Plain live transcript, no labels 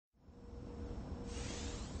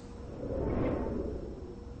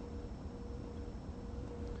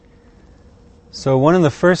So one of the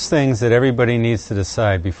first things that everybody needs to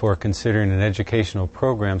decide before considering an educational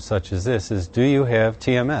program such as this is, do you have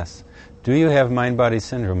TMS? Do you have mind-body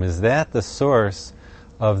syndrome? Is that the source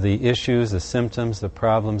of the issues, the symptoms, the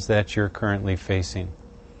problems that you're currently facing?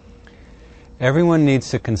 Everyone needs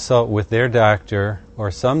to consult with their doctor or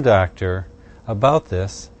some doctor about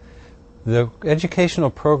this. The educational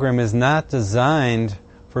program is not designed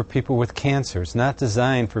for people with cancer. It's not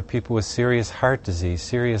designed for people with serious heart disease,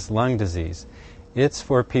 serious lung disease. It's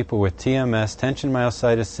for people with TMS, tension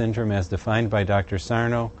myositis syndrome, as defined by Dr.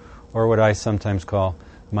 Sarno, or what I sometimes call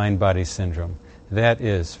mind-body syndrome. That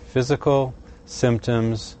is physical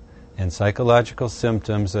symptoms and psychological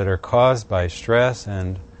symptoms that are caused by stress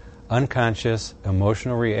and unconscious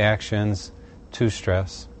emotional reactions to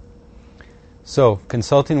stress. So,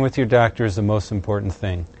 consulting with your doctor is the most important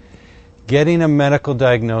thing. Getting a medical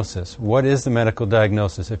diagnosis. What is the medical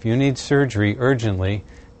diagnosis? If you need surgery urgently,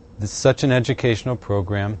 such an educational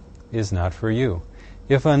program is not for you.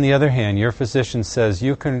 If, on the other hand, your physician says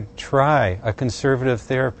you can try a conservative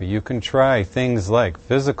therapy, you can try things like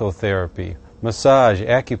physical therapy, massage,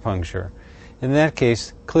 acupuncture, in that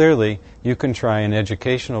case, clearly, you can try an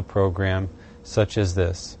educational program such as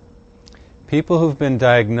this. People who've been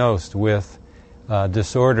diagnosed with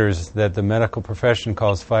disorders that the medical profession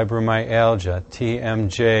calls fibromyalgia,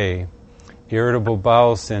 TMJ, irritable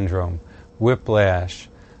bowel syndrome, whiplash,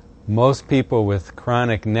 most people with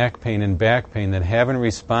chronic neck pain and back pain that haven't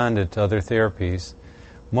responded to other therapies,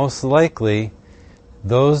 most likely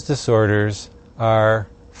those disorders are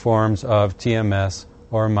forms of TMS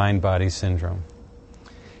or mind-body syndrome.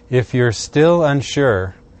 If you're still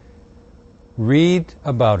unsure, read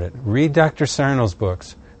about it. Read Dr. Sarno's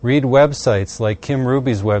books. Read websites like Kim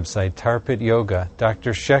Ruby's website, Tarpit Yoga,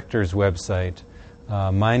 Dr. Schechter's website,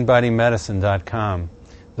 mindbodymedicine.com.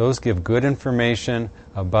 Those give good information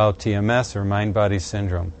about TMS or mind-body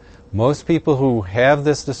syndrome. Most people who have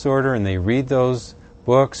this disorder and they read those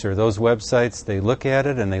books or those websites, they look at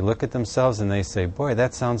it and they look at themselves and they say, boy,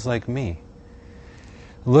 that sounds like me.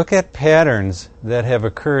 Look at patterns that have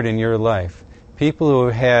occurred in your life. People who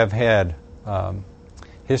have had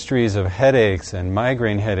histories of headaches and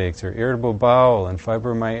migraine headaches or irritable bowel and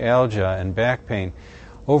fibromyalgia and back pain.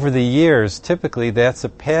 Over the years, typically that's a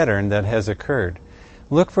pattern that has occurred.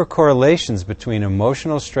 Look for correlations between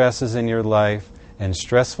emotional stresses in your life and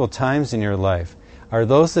stressful times in your life. Are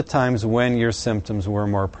those the times when your symptoms were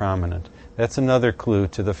more prominent? That's another clue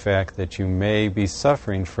to the fact that you may be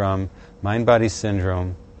suffering from mind-body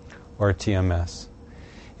syndrome or TMS.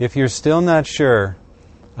 If you're still not sure,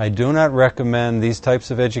 I do not recommend these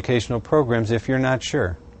types of educational programs if you're not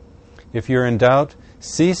sure. If you're in doubt,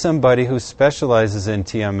 see somebody who specializes in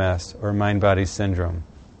TMS or mind-body syndrome.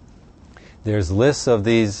 There's lists of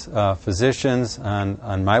these physicians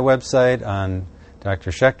on my website, on Dr.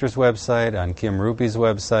 Schechter's website, on Kim Ruby's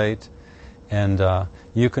website, and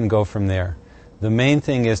you can go from there. The main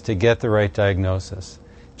thing is to get the right diagnosis.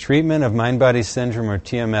 Treatment of mind-body syndrome or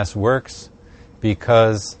TMS works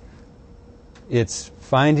because it's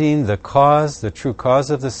finding the cause, the true cause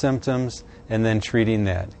of the symptoms, and then treating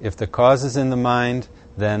that. If the cause is in the mind,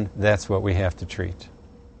 then that's what we have to treat.